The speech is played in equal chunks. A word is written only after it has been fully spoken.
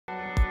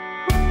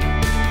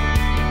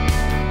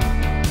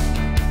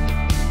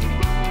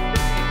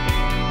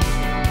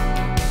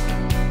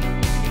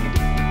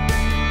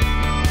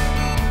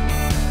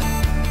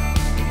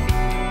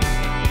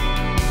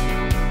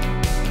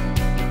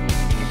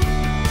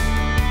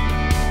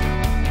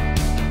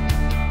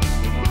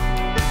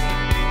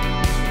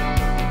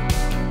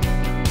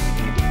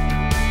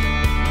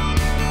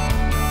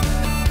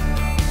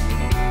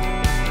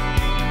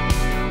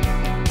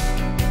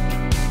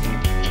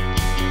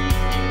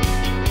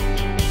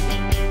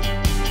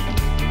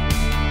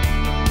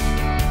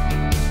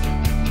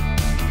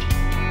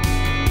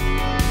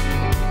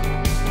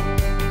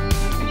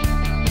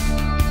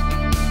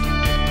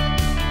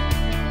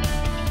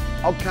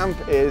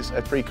OggCamp is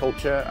a free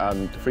culture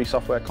and free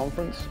software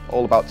conference,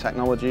 all about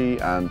technology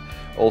and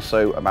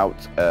also about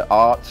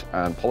art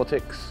and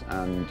politics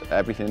and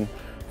everything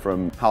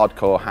from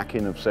hardcore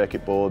hacking of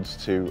circuit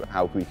boards to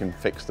how we can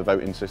fix the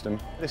voting system.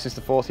 This is the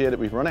 4th year that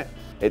we've run it.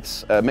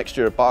 It's a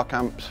mixture of bar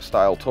camp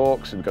style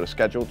talks, we've got a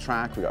scheduled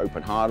track, we've got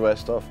open hardware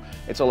stuff.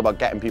 It's all about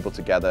getting people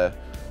together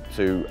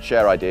to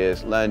share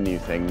ideas, learn new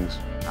things,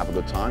 have a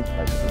good time,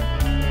 basically.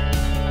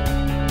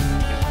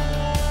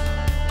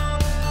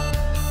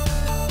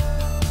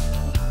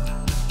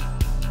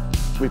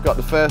 We've got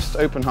the first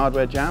open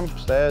hardware jam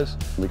upstairs.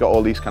 We've got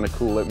all these kind of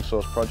cool open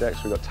source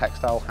projects. We've got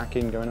textile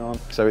hacking going on.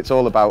 So it's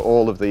all about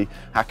all of the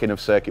hacking of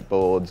circuit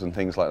boards and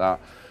things like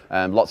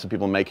that. Lots of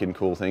people making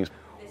cool things.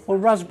 Well,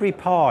 Raspberry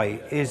Pi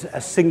is a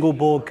single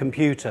board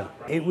computer.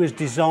 It was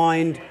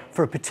designed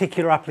for a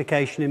particular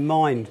application in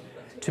mind,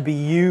 to be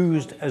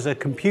used as a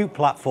compute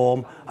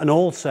platform and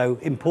also,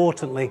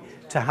 importantly,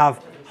 to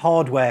have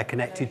hardware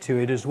connected to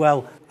it as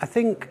well. I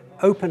think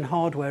open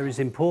hardware is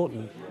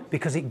important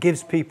because it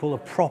gives people a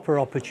proper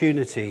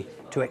opportunity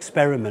to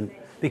experiment,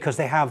 because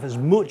they have as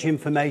much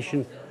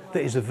information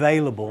that is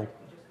available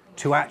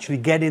to actually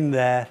get in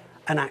there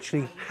and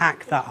actually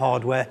hack that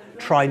hardware,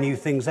 try new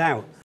things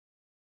out.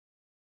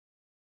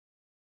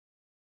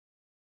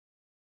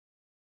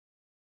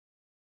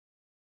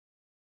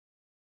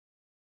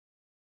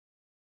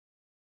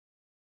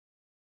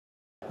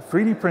 A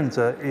 3D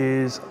printer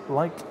is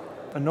like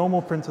a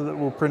normal printer that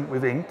will print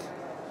with ink,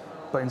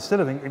 but instead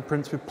of ink, it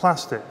prints with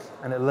plastic,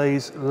 and it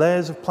lays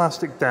layers of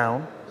plastic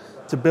down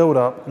to build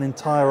up an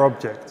entire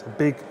object, a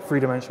big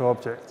three-dimensional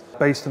object,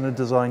 based on the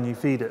design you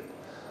feed it.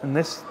 And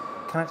this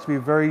can actually be a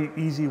very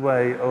easy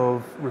way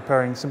of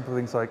repairing simple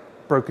things like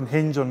broken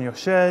hinge on your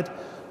shed,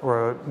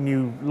 or a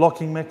new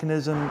locking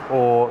mechanism,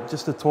 or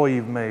just a toy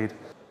you've made.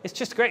 It's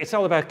just great. It's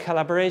all about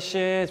collaboration,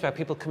 it's about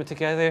people coming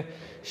together,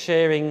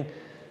 sharing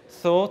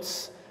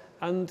thoughts.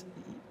 And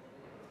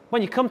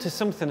when you come to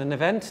something, an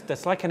event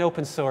that's like an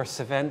open source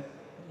event,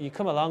 you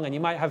come along and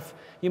you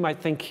might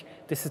think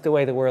this is the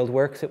way the world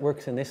works, it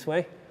works in this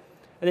way.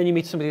 And then you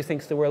meet somebody who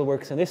thinks the world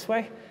works in this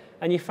way,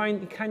 and you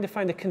kind of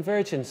find a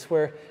convergence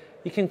where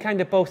you can kind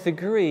of both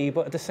agree,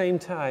 but at the same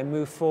time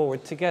move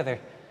forward together.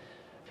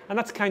 And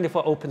that's kind of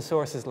what open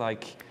source is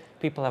like.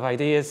 People have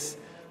ideas,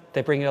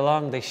 they bring it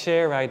along, they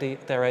share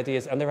their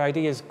ideas, and their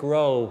ideas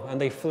grow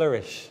and they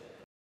flourish.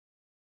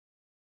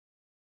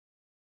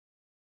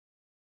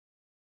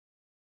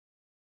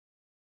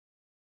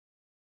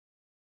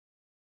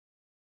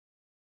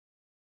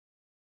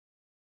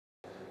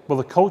 Well,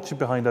 the culture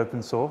behind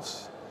open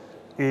source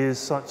is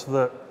such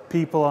that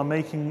people are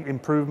making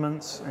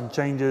improvements and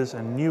changes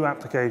and new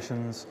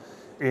applications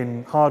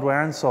in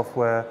hardware and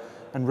software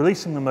and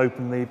releasing them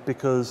openly,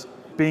 because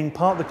being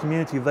part of the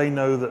community, they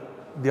know that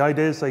the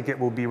ideas they get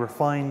will be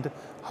refined,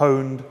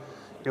 honed,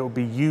 it will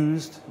be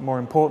used, more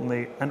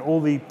importantly, and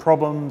all the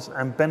problems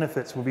and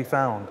benefits will be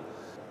found.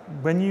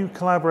 When you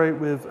collaborate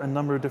with a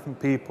number of different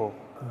people,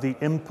 the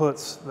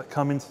inputs that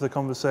come into the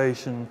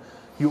conversation,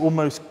 you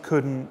almost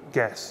couldn't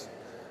guess.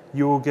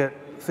 You will get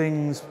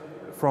things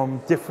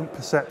from different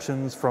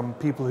perceptions from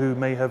people who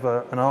may have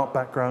an art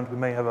background, who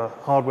may have a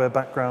hardware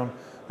background,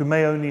 who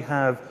may only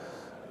have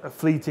a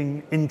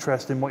fleeting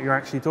interest in what you're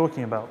actually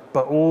talking about.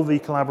 But all the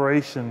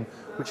collaboration,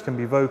 which can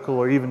be vocal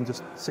or even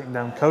just sitting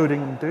down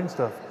coding and doing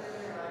stuff,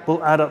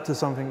 will add up to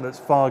something that's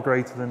far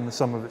greater than the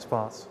sum of its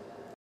parts.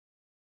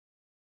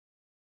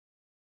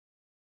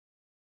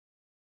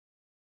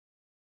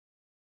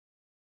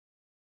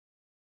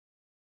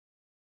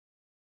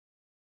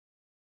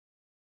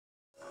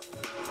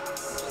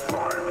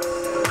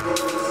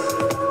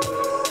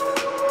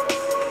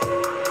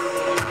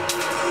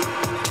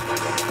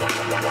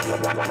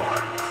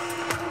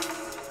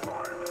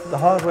 The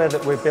hardware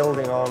that we're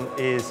building on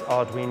is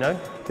Arduino.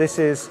 This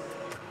is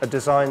a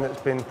design that's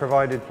been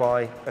provided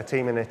by a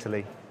team in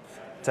Italy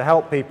to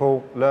help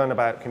people learn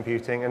about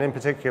computing, and in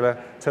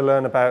particular to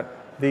learn about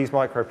these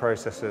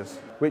microprocessors,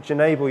 which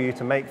enable you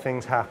to make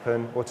things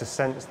happen or to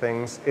sense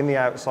things in the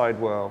outside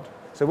world.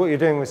 So what you're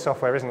doing with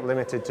software isn't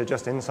limited to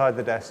just inside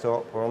the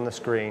desktop or on the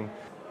screen.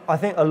 I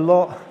think a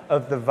lot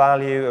of the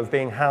value of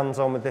being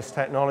hands-on with this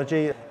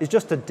technology is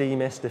just to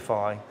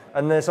demystify.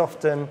 And there's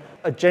often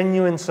a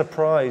genuine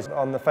surprise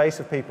on the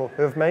face of people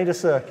who have made a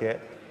circuit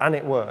and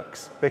it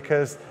works,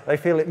 because they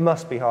feel it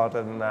must be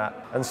harder than that.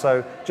 And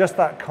so just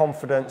that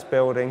confidence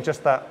building,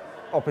 just that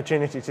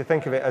opportunity to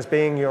think of it as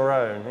being your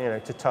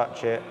own, to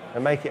touch it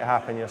and make it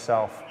happen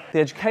yourself. The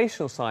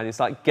educational side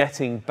is like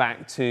getting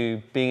back to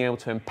being able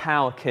to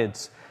empower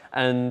kids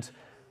and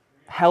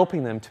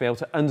helping them to be able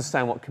to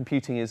understand what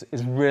computing is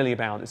really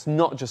about. It's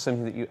not just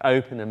something that you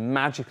open and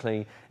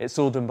magically it's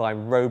all done by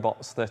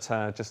robots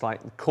that just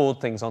like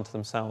record things onto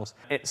themselves.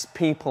 It's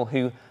people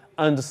who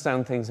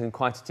understand things in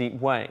quite a deep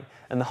way,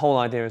 and the whole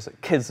idea is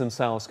that kids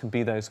themselves can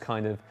be those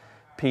kind of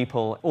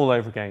people all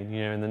over again,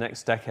 in the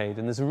next decade.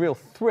 And there's a real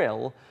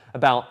thrill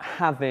about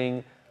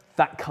having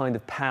that kind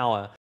of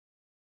power.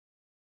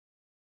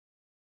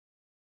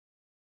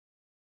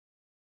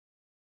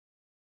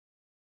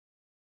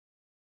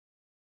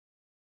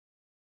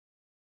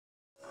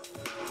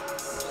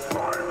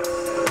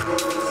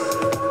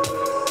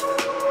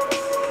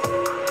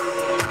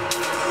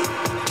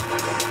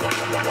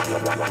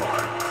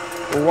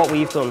 Well, what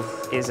we've done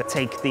is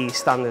take the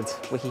standard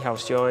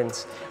WikiHouse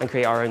joins and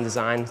create our own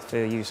design for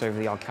use over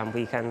the OggCamp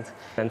weekend.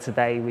 And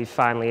today we've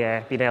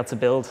finally been able to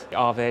build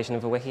our version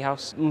of a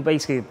WikiHouse.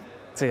 Basically,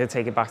 to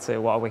take it back to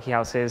what a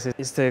WikiHouse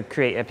is to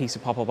create a piece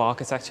of pop-up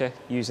architecture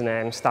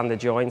using standard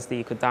joins that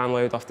you could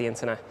download off the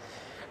internet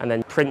and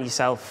then print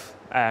yourself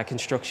a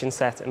construction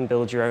set and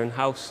build your own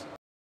house.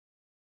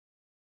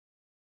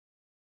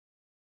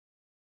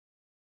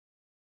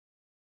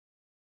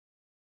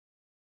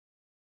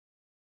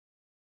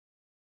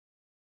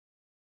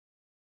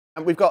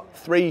 And we've got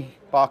 3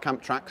 bar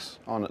camp tracks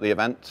on at the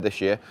event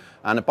this year,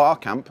 and a bar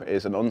camp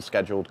is an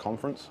unscheduled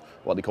conference,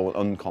 what they call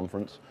an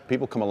unconference.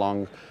 People come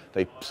along,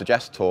 they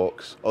suggest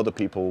talks, other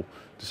people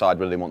decide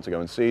whether they want to go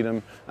and see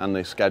them, and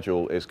the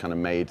schedule is kind of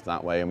made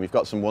that way. And we've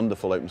got some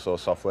wonderful open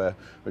source software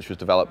which was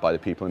developed by the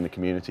people in the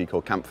community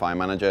called Campfire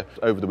Manager.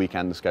 Over the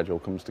weekend the schedule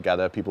comes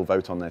together, people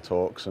vote on their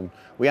talks, and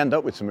we end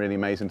up with some really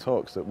amazing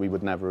talks that we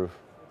would never have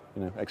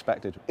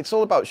expected. It's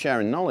all about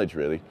sharing knowledge,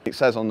 really. It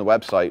says on the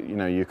website,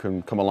 you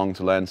can come along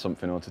to learn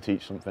something or to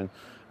teach something,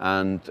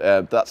 and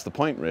that's the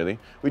point, really.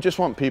 We just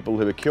want people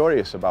who are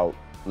curious about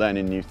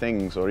learning new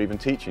things or even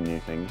teaching new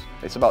things.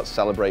 It's about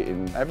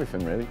celebrating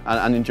everything, really,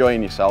 and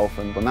enjoying yourself,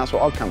 and that's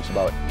what OggCamp's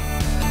about.